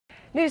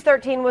News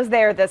 13 was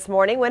there this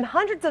morning when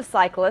hundreds of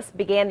cyclists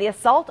began the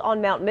assault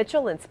on Mount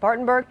Mitchell in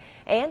Spartanburg,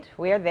 and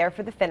we are there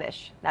for the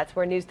finish. That's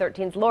where News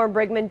 13's Lauren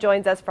Brigman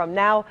joins us from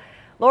now.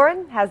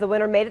 Lauren, has the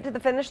winner made it to the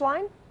finish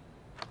line?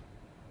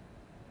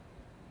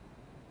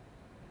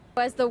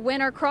 As the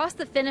winner crossed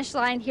the finish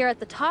line here at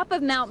the top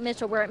of Mount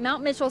Mitchell, we're at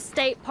Mount Mitchell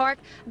State Park.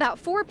 About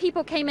 4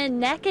 people came in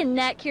neck and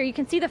neck here. You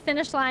can see the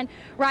finish line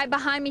right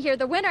behind me here.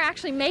 The winner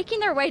actually making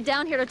their way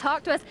down here to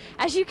talk to us.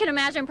 As you can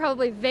imagine,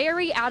 probably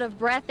very out of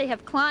breath. They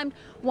have climbed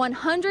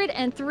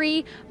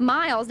 103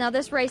 miles. Now,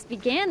 this race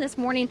began this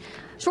morning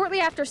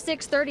shortly after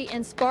 6:30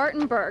 in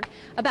Spartanburg.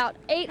 About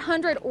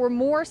 800 or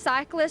more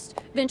cyclists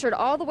ventured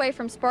all the way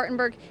from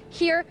Spartanburg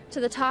here to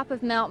the top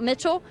of Mount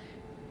Mitchell.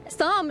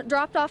 Some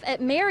dropped off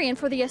at Marion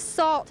for the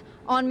assault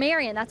on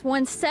Marion. That's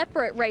one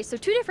separate race. So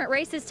 2 different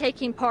races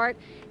taking part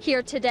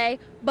here today,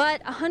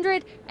 but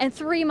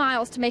 103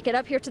 miles to make it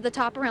up here to the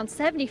top, around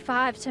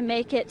 75 to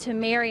make it to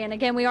Marion.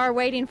 Again, we are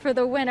waiting for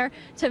the winner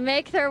to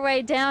make their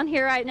way down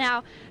here right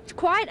now. It's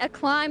quite a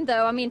climb,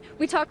 though. I mean,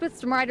 we talked with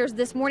some riders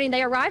this morning.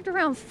 They arrived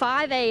around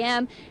 5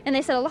 a.m. and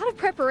they said a lot of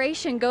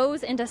preparation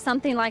goes into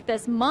something like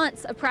this.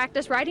 Months of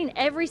practice, riding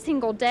every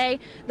single day.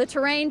 The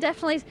terrain,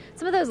 definitely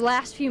some of those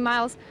last few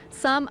miles,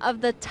 some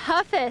of the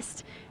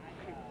toughest.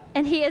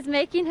 And he is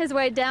making his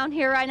way down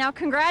here right now.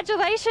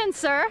 Congratulations,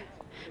 sir.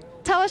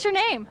 Tell us your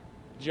name.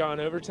 John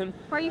Overton.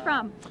 Where are you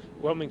from?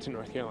 Wilmington,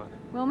 North Carolina.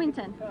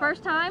 Wilmington.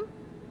 First time?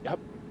 Yep.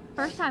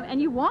 First time.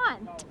 And you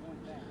won.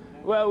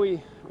 Well,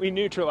 we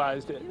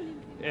neutralized it,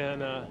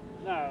 and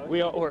we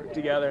all worked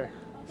together.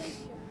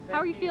 How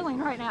are you feeling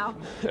right now?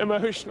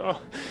 Emotional.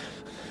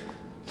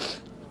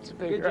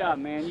 Good job,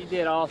 man. You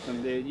did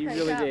awesome, dude. You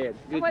really did.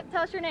 And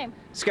tell us your name.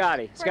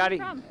 Scotty. Where are you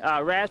from?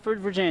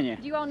 Radford, Virginia.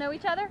 Do you all know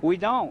each other? We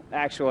don't,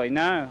 actually,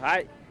 no.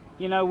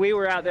 We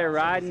were out there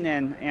riding,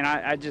 and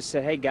I just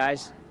said, hey,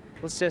 guys,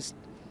 let's just,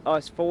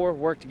 us 4,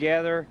 work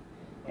together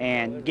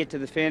and get to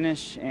the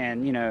finish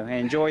and,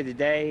 enjoy the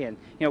day. And,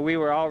 we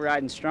were all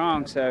riding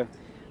strong, so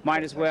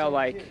might as well,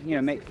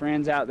 make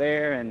friends out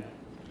there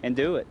and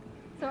do it.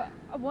 So,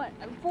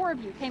 4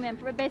 of you came in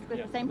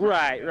basically at the same time?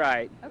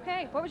 Right.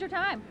 Okay. What was your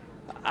time?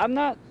 I'm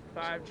not...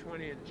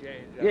 5:20 and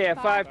change. Yeah,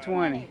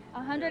 5:20.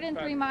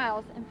 103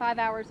 miles in 5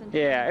 hours and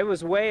change. Yeah, it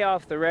was way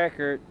off the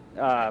record.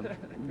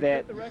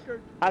 That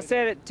I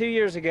said it 2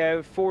 years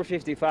ago,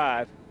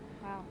 4:55.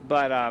 Wow.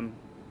 But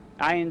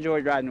I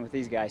enjoyed riding with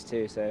these guys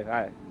too,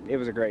 so it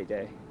was a great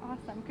day.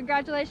 Awesome.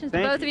 Congratulations to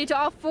both of you, to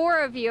all 4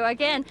 of you.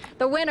 Again,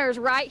 the winners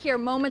right here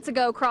moments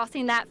ago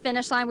crossing that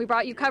finish line. We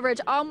brought you coverage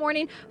all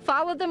morning,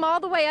 followed them all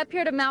the way up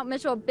here to Mount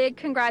Mitchell. Big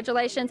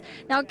congratulations.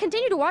 Now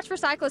continue to watch for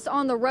cyclists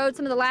on the road.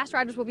 Some of the last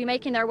riders will be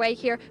making their way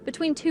here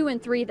between 2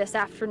 and 3 this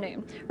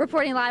afternoon.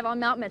 Reporting live on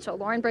Mount Mitchell,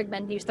 Lauren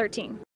Brigman, News 13.